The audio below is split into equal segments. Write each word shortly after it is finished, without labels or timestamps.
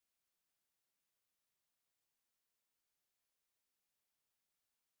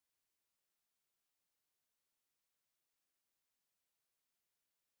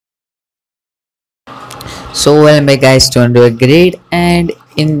So welcome back guys to another grade, and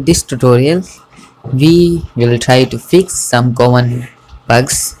in this tutorial we will try to fix some common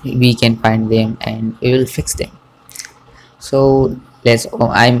bugs. We can find them and we will fix them. So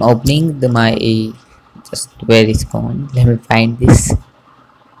I'm opening the my just where is common. Let me find this.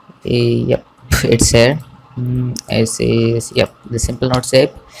 Yep, it's here. It says yep, the simple node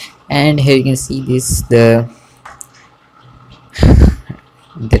shape, and here you can see this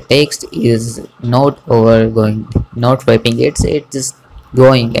the text is not overgoing, not wrapping it, it's just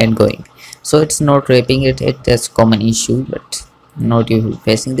going and going. So it's not wrapping it, that's common issue, but not you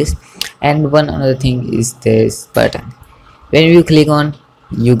facing this. And one another thing is this button. When you click on,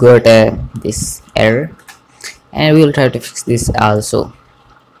 you got this error, and we will try to fix this also.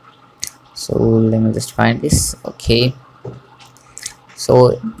 So let me just find this. Okay,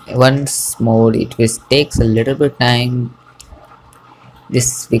 so once more it will takes a little bit time.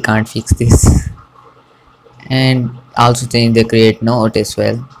 This we can't fix this, and also change the create node as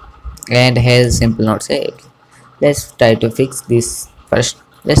well, and has simple node saved. Let's try to fix this first.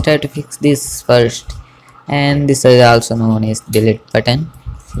 And this is also known as delete button.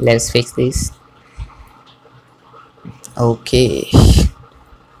 Let's fix this. Okay,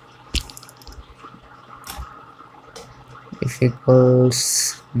 if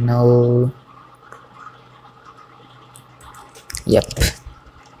equals no, yep,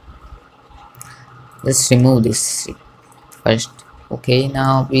 let's remove this first. Okay,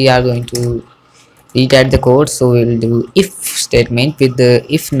 now we are going to retype the code. So we will do if statement with the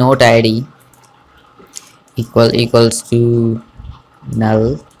if not id equals to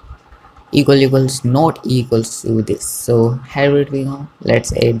null equals not equals to this. So here we go,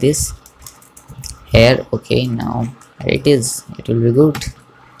 let's add this here. Okay, now it will be good.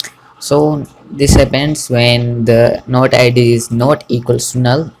 So this happens when the not id is not equals to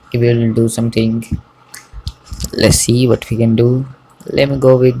null. We will do something. Let's see what we can do. Let me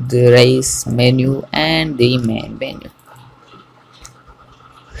go with the raise menu and the main menu.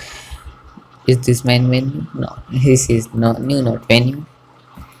 Is this main menu? No, this is no new node menu.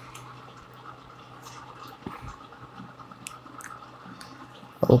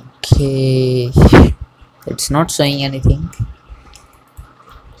 Okay, it's not showing anything,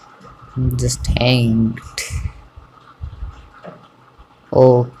 just hanged.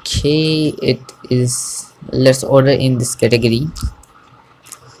 Okay, it is. Let's order in this category.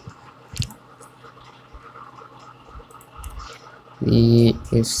 The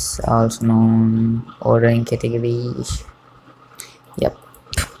is also known ordering category. Yep,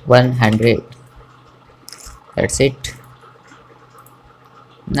 100. That's it.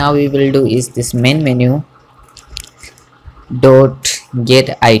 Now we will do is this main menu dot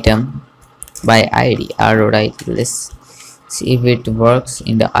get item by id r.id. Let's see if it works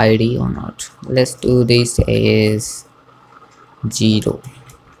in the id or not. Let's do this as 0.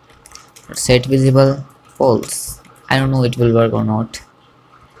 Set visible false. I don't know it will work or not.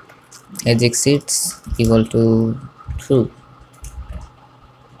 Edge exits equal to true.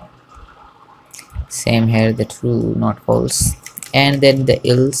 Same here, the true not false. And then the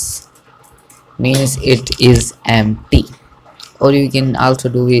else means it is empty, or you can also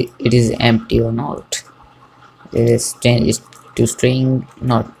do it is empty or not. It is change to string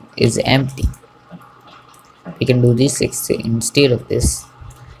not is empty. We can do this instead of this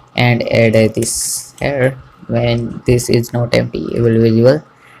and add this here. When this is not empty, it will be visible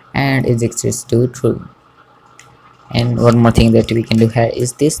and it exists to true. And one more thing that we can do here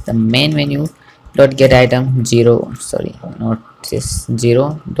is this, the main menu dot get item 0, sorry, not this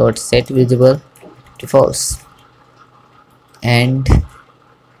 0 dot set visible to false, and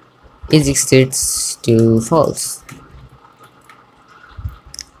it exists to false.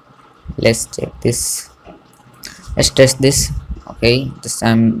 Let's check this. Let's test this. Okay, just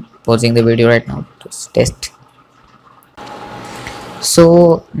I'm pausing the video right now to test.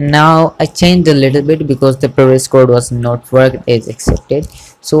 So now I changed a little bit because the previous code was not worked as expected,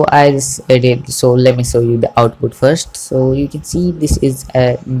 so I just added. So let me show you the output first. So you can see this is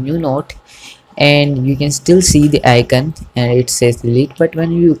a new node, and you can still see the icon and it says delete, but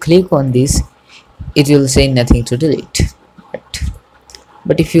when you click on this it will say nothing to delete.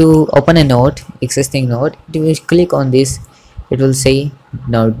 But if you open a node, existing node, if you click on this, it will say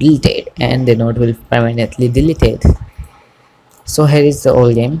node deleted, and the node will permanently deleted. So here is the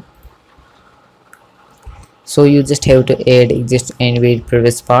whole game. So you just have to add exist and with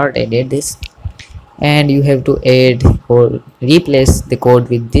previous part. I did this, and you have to add or replace the code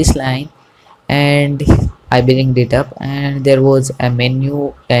with this line, and I bring it up, and there was a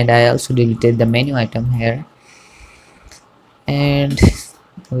menu, and I also deleted the menu item here. And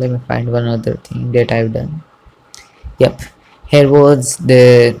Let me find one other thing that I've done. Yep, here was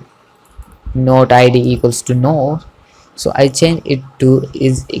the note id equals to no, so I change it to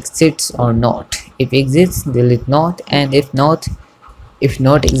is exists or not. If exists, delete not, and if not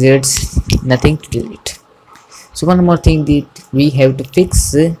exists, nothing to delete. So one more thing that we have to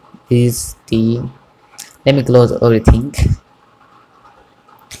fix is the, let me close everything,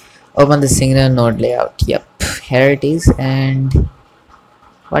 open the signal node layout. Yep, here it is. And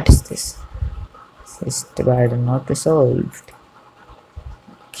what is this? System error not resolved.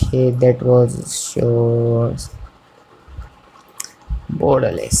 Okay, that was shows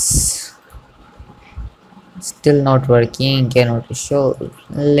borderless, still not working, cannot be solved.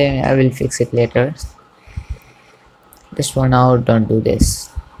 I will fix it later. Just for now, don't do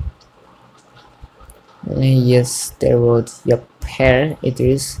this. Yes, there was, yep, here it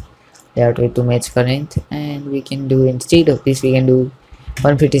is. Layout way to match current, and we can do, instead of this we can do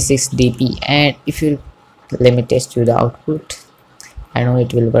 156 dp. And if you, let me test you the output. I know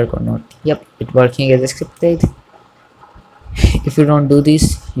it will work or not. Yep, it working as expected. If you don't do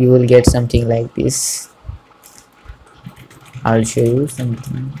this, you will get something like this. I'll show you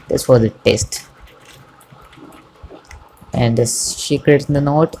something. This was the test, and the secret in the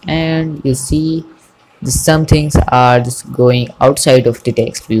note, and you see some things are just going outside of the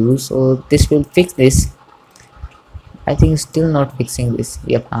text view, so this will fix this. I think it's still not fixing this.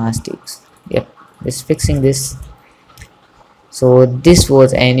 Yep, sticks. Yep, it's fixing this. So this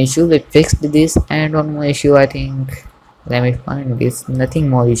was an issue, we fixed this. And one more issue, I think, let me find this. Nothing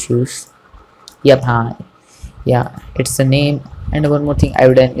more issues. Yep, yeah, it's the name. And one more thing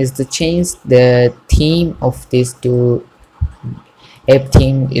I've done is to change the theme of this to app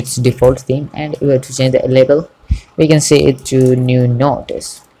theme, its default theme, and we have to change the label. We can say it to new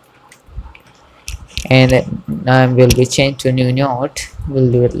notice, and now will be changed to new note.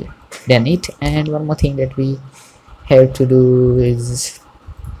 We'll do it, done it. And one more thing that we have to do is,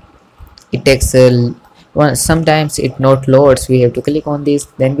 it takes a one, sometimes it not loads. We have to click on this,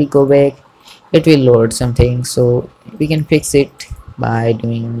 then we go back, it will load something. So we can fix it by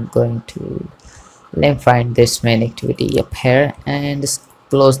going to, let me find this main activity up here and just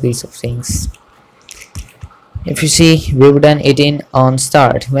close these things. If you see, we've done it in on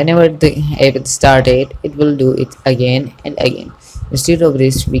start. Whenever the app started, it will do it again and again. Instead of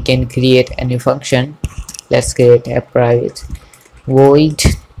this, we can create a new function. Let's create a private void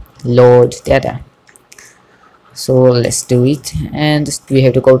load data. So let's do it, and we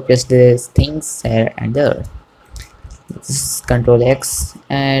have to copy paste these things here and there. This is Control X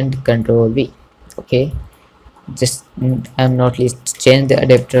and Control V. Okay, just I'm not least change the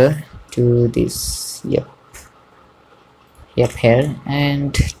adapter to this. Yep, here,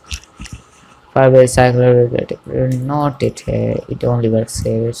 and Firebase cycler, not it here, it only works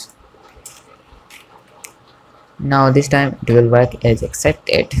here. Now this time it will work as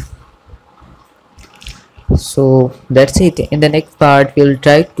expected. So that's it. In the next part, we'll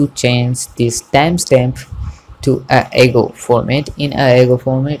try to change this timestamp to a ego format. In a ego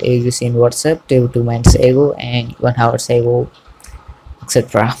format, as you see in WhatsApp, 2 minutes ago and 1 hour ago,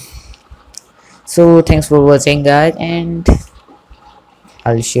 etc. So thanks for watching, guys, and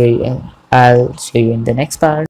I'll show you in the next part.